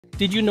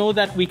Did you know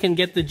that we can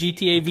get the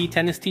GTA V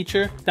tennis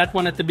teacher? That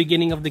one at the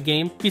beginning of the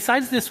game.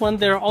 Besides this one,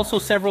 there are also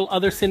several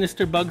other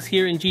sinister bugs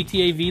here in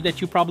GTA V that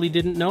you probably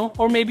didn't know.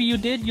 Or maybe you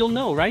did, you'll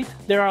know, right?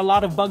 There are a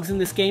lot of bugs in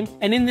this game.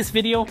 And in this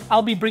video,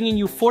 I'll be bringing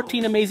you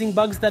 14 amazing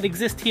bugs that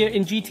exist here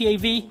in GTA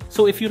V.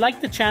 So if you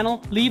like the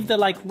channel, leave the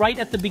like right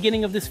at the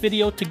beginning of this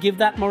video to give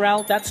that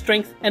morale, that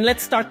strength. And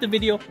let's start the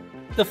video.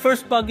 The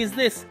first bug is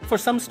this. For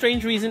some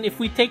strange reason, if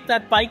we take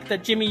that bike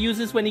that Jimmy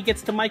uses when he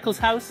gets to Michael's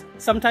house,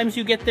 sometimes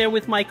you get there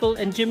with Michael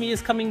and Jimmy is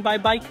coming by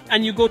bike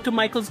and you go to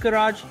Michael's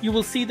garage, you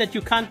will see that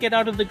you can't get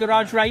out of the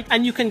garage right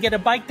and you can get a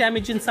bike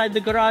damage inside the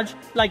garage.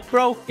 Like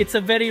bro, it's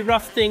a very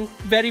rough thing,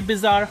 very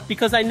bizarre,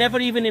 because I never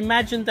even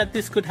imagined that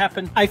this could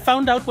happen. I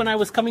found out when I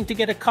was coming to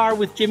get a car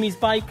with Jimmy's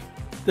bike.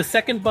 The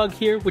second bug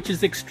here, which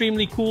is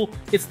extremely cool,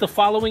 it's the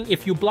following.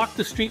 If you block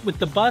the street with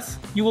the bus,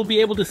 you will be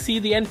able to see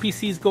the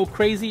NPCs go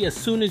crazy as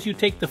soon as you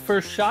take the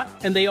first shot,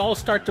 and they all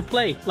start to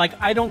play. Like,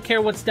 I don't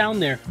care what's down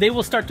there. They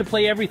will start to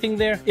play everything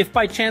there. If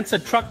by chance a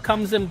truck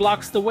comes and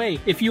blocks the way,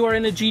 if you are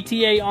in a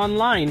GTA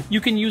Online, you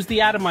can use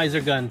the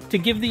atomizer gun to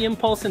give the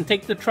impulse and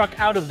take the truck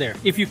out of there.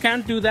 If you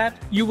can't do that,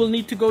 you will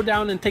need to go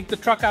down and take the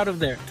truck out of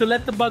there to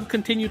let the bug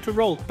continue to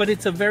roll. But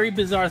it's a very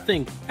bizarre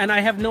thing, and I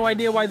have no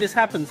idea why this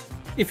happens.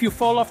 If you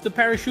fall off the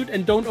parachute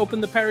and don't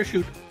open the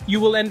parachute, you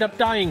will end up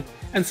dying.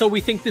 And so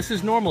we think this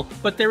is normal,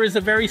 but there is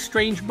a very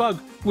strange bug,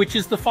 which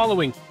is the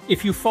following.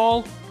 If you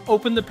fall,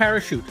 open the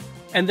parachute,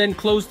 and then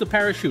close the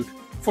parachute,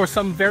 for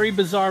some very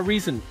bizarre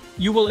reason,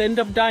 you will end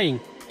up dying.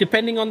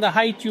 Depending on the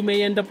height, you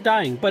may end up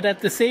dying, but at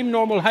the same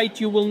normal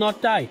height, you will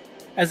not die,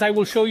 as I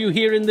will show you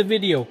here in the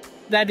video.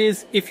 That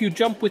is, if you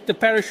jump with the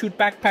parachute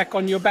backpack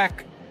on your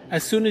back,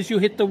 as soon as you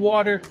hit the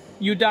water,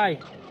 you die.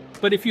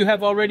 But if you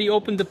have already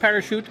opened the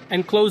parachute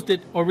and closed it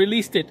or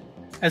released it,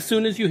 as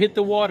soon as you hit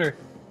the water,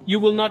 you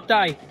will not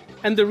die.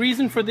 And the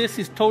reason for this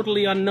is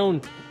totally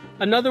unknown.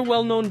 Another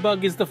well-known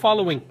bug is the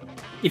following.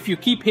 If you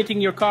keep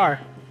hitting your car,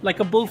 like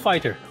a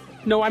bullfighter.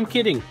 No, I'm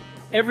kidding.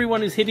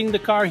 Everyone is hitting the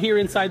car here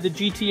inside the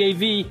GTA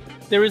V.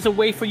 There is a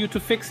way for you to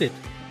fix it,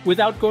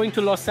 without going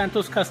to Los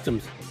Santos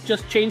Customs.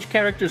 Just change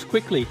characters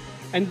quickly,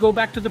 and go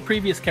back to the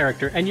previous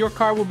character, and your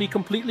car will be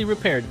completely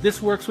repaired.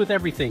 This works with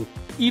everything.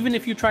 Even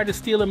if you try to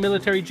steal a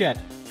military jet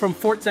from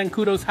Fort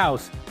Zancudo's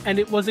house and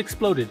it was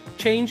exploded,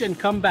 change and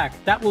come back,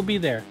 that will be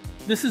there.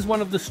 This is one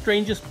of the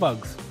strangest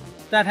bugs.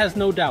 That has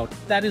no doubt.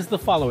 That is the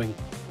following.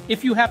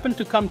 If you happen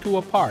to come to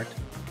a part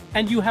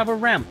and you have a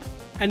ramp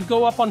and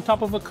go up on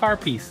top of a car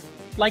piece,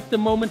 like the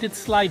moment it's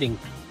sliding,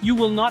 you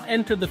will not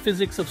enter the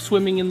physics of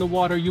swimming in the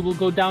water, you will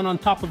go down on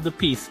top of the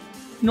piece,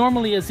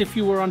 normally as if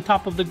you were on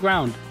top of the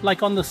ground,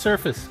 like on the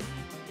surface.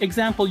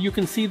 Example, you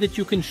can see that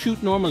you can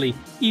shoot normally,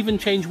 even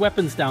change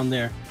weapons down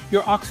there.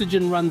 Your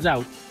oxygen runs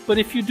out. But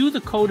if you do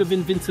the code of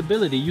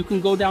invincibility, you can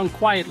go down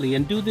quietly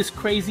and do this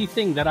crazy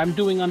thing that I'm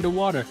doing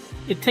underwater.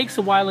 It takes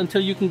a while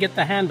until you can get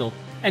the handle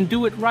and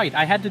do it right.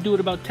 I had to do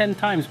it about 10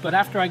 times, but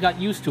after I got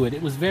used to it,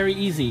 it was very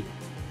easy.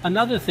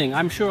 Another thing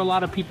I'm sure a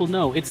lot of people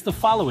know, it's the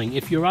following.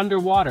 If you're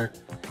underwater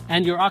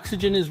and your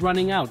oxygen is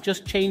running out,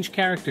 just change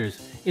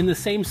characters. In the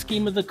same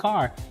scheme of the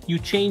car, you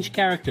change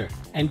character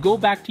and go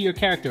back to your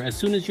character as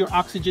soon as your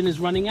oxygen is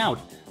running out,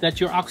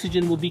 that your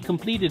oxygen will be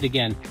completed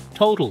again.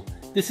 Total.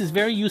 This is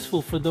very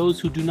useful for those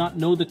who do not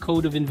know the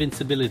code of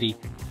invincibility.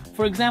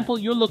 For example,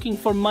 you're looking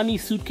for money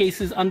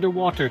suitcases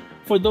underwater.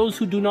 For those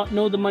who do not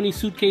know the money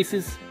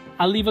suitcases,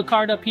 I'll leave a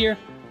card up here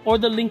or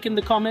the link in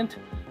the comment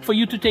for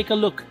you to take a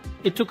look.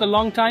 It took a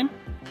long time.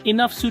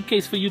 Enough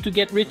suitcase for you to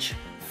get rich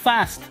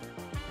fast.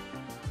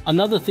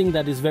 Another thing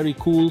that is very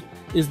cool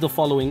is the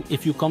following.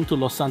 If you come to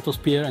Los Santos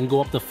Pier and go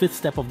up the 5th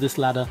step of this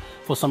ladder,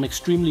 for some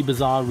extremely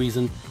bizarre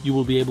reason, you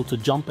will be able to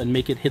jump and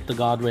make it hit the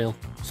guardrail.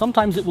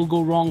 Sometimes it will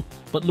go wrong,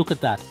 but look at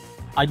that.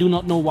 I do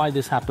not know why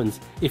this happens.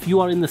 If you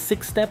are in the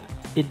 6th step,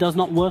 it does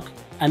not work,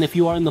 and if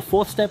you are in the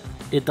 4th step,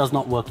 it does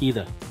not work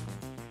either.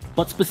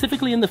 But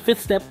specifically in the 5th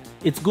step,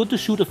 it's good to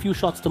shoot a few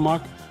shots to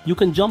mark. You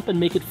can jump and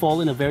make it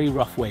fall in a very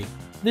rough way.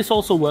 This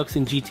also works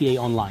in GTA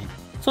Online.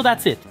 So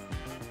that's it.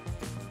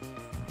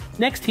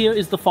 Next here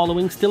is the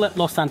following, still at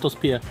Los Santos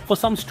Pier, for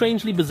some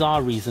strangely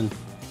bizarre reason.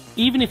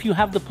 Even if you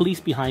have the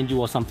police behind you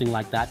or something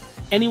like that,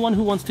 anyone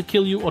who wants to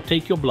kill you or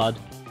take your blood,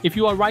 if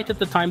you are right at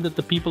the time that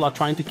the people are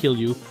trying to kill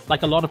you,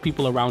 like a lot of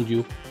people around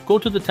you, go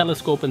to the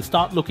telescope and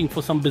start looking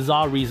for some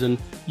bizarre reason,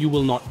 you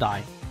will not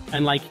die.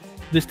 And like,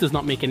 this does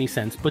not make any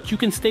sense, but you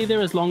can stay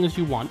there as long as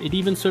you want. It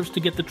even serves to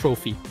get the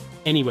trophy.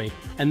 Anyway,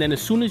 and then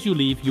as soon as you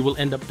leave, you will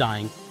end up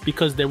dying,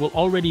 because there will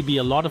already be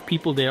a lot of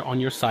people there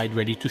on your side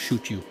ready to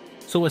shoot you.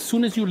 So as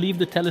soon as you leave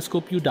the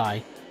telescope, you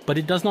die, but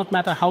it does not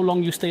matter how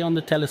long you stay on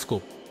the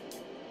telescope.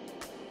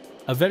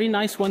 A very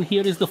nice one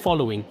here is the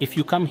following. If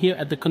you come here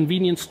at the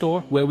convenience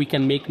store where we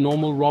can make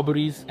normal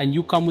robberies and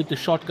you come with the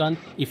shotgun,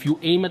 if you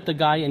aim at the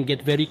guy and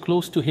get very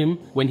close to him,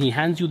 when he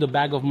hands you the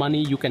bag of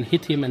money, you can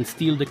hit him and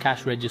steal the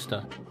cash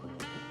register.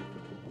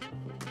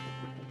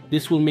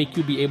 This will make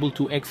you be able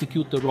to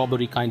execute the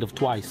robbery kind of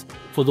twice.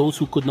 For those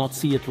who could not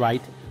see it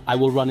right, I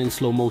will run in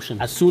slow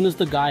motion. As soon as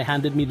the guy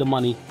handed me the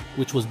money,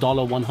 which was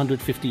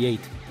 $158,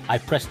 I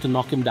pressed to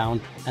knock him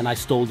down, and I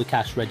stole the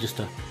cash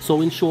register.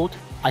 So in short,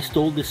 I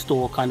stole this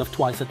store kind of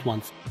twice at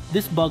once.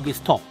 This bug is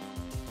top.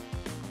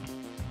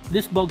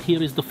 This bug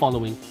here is the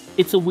following.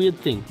 It's a weird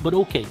thing, but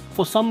okay.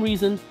 For some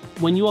reason,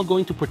 when you are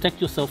going to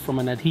protect yourself from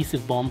an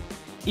adhesive bomb,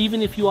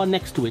 even if you are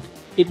next to it,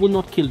 it will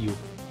not kill you.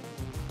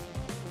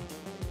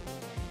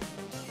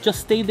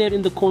 Just stay there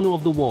in the corner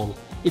of the wall.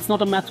 It's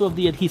not a matter of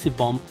the adhesive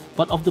bomb,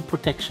 but of the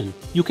protection.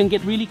 You can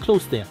get really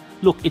close there.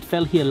 Look, it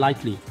fell here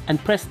lightly.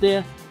 And press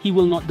there, he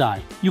will not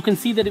die. You can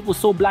see that it was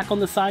so black on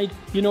the side,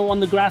 you know, on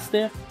the grass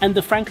there, and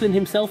the Franklin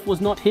himself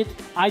was not hit.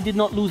 I did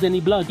not lose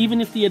any blood.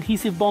 Even if the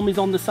adhesive bomb is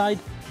on the side,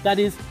 that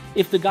is,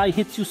 if the guy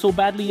hits you so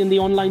badly in the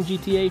online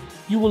GTA,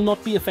 you will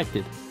not be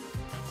affected.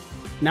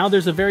 Now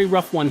there's a very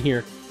rough one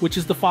here, which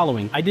is the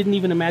following. I didn't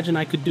even imagine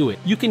I could do it.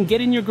 You can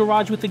get in your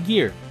garage with a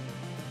gear.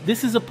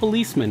 This is a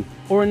policeman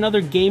or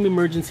another game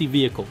emergency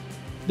vehicle.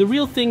 The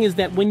real thing is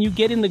that when you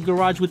get in the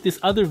garage with this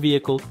other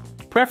vehicle,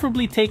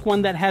 preferably take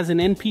one that has an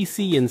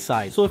NPC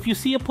inside. So if you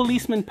see a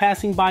policeman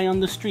passing by on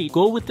the street,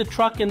 go with the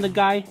truck and the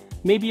guy,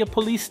 maybe a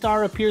police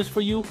star appears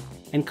for you,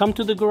 and come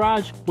to the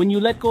garage. When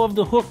you let go of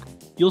the hook,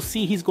 you'll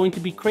see he's going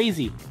to be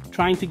crazy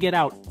trying to get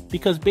out.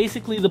 Because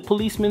basically the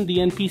policeman, the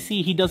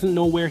NPC, he doesn't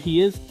know where he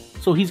is.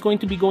 So he's going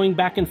to be going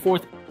back and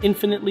forth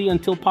infinitely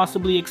until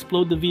possibly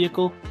explode the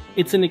vehicle.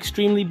 It's an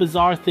extremely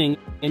bizarre thing,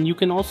 and you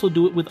can also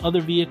do it with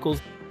other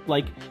vehicles.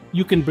 Like,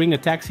 you can bring a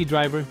taxi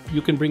driver,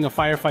 you can bring a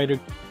firefighter,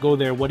 go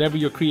there, whatever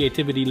your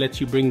creativity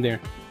lets you bring there.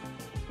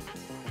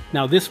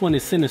 Now this one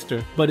is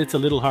sinister, but it's a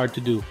little hard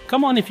to do.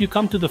 Come on, if you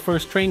come to the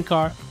first train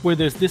car, where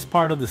there's this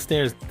part of the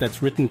stairs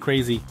that's written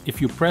crazy,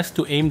 if you press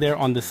to aim there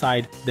on the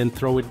side, then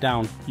throw it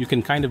down, you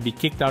can kind of be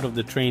kicked out of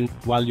the train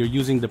while you're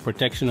using the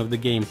protection of the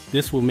game.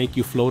 This will make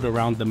you float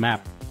around the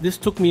map. This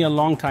took me a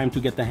long time to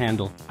get the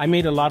handle. I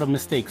made a lot of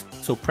mistakes,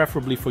 so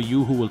preferably for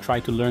you who will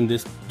try to learn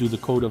this, do the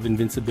code of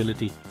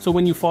invincibility. So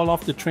when you fall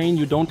off the train,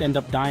 you don't end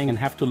up dying and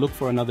have to look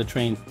for another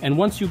train. And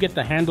once you get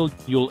the handle,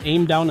 you'll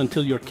aim down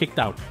until you're kicked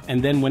out.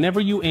 And then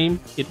whenever you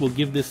aim, it will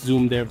give this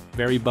zoom there.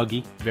 Very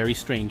buggy, very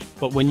strange.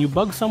 But when you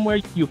bug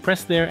somewhere, you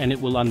press there and it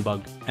will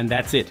unbug. And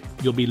that's it.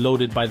 You'll be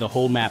loaded by the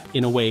whole map,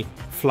 in a way,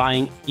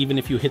 flying even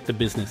if you hit the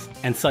business.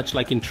 And such,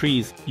 like in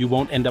trees, you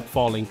won't end up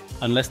falling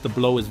unless the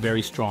blow is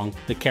very strong,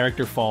 the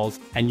character falls,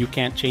 and you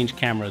can't change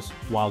cameras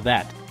while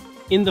that.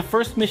 In the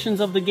first missions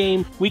of the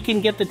game, we can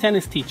get the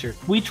tennis teacher.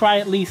 We try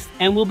at least,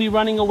 and we'll be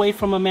running away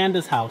from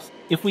Amanda's house.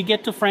 If we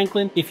get to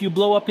Franklin, if you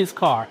blow up his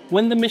car,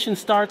 when the mission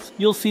starts,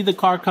 you'll see the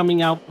car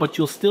coming out, but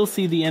you'll still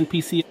see the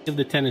NPC of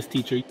the tennis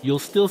teacher. You'll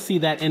still see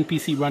that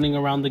NPC running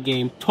around the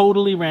game,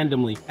 totally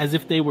randomly, as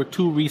if they were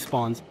two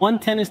respawns. One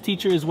tennis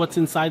teacher is what's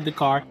inside the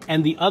car,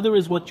 and the other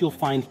is what you'll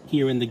find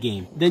here in the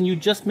game. Then you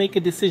just make a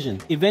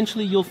decision.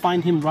 Eventually you'll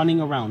find him running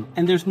around,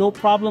 and there's no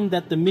problem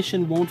that the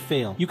mission won't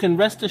fail. You can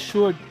rest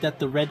assured that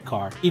the red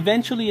car,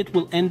 eventually it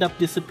will end up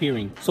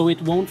disappearing, so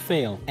it won't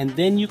fail. And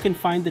then you can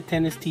find the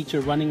tennis teacher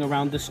running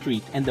around the street.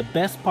 And the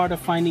best part of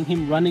finding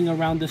him running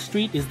around the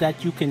street is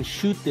that you can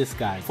shoot this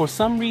guy. For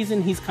some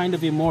reason, he's kind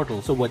of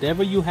immortal, so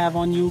whatever you have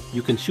on you,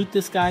 you can shoot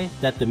this guy,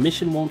 that the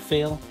mission won't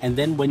fail, and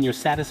then when you're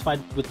satisfied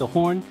with the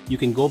horn, you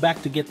can go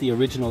back to get the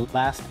original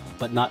last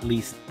but not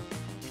least.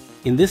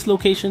 In this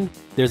location,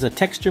 there's a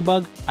texture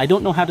bug. I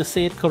don't know how to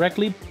say it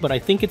correctly, but I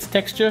think it's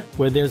texture,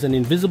 where there's an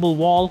invisible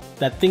wall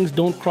that things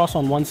don't cross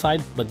on one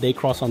side, but they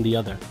cross on the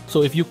other.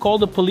 So if you call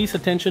the police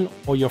attention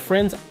or your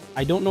friends,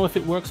 I don't know if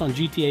it works on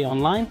GTA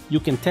Online, you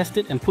can test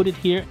it and put it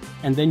here,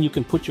 and then you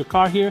can put your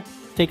car here,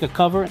 take a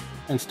cover,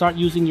 and start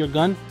using your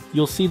gun.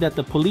 You'll see that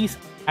the police,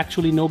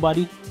 actually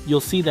nobody, you'll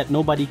see that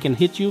nobody can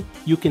hit you.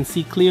 You can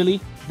see clearly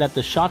that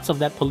the shots of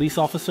that police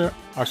officer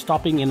are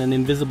stopping in an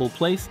invisible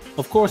place.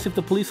 Of course, if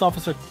the police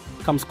officer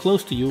comes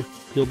close to you,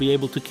 he'll be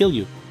able to kill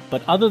you.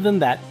 But other than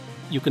that,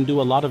 you can do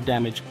a lot of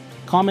damage.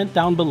 Comment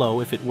down below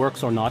if it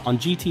works or not on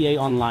GTA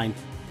Online.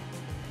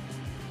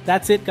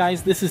 That's it,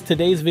 guys. This is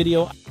today's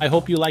video. I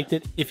hope you liked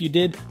it. If you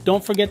did,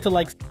 don't forget to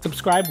like,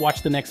 subscribe,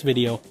 watch the next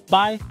video.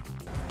 Bye!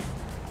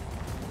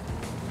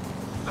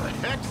 The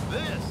heck's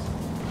this?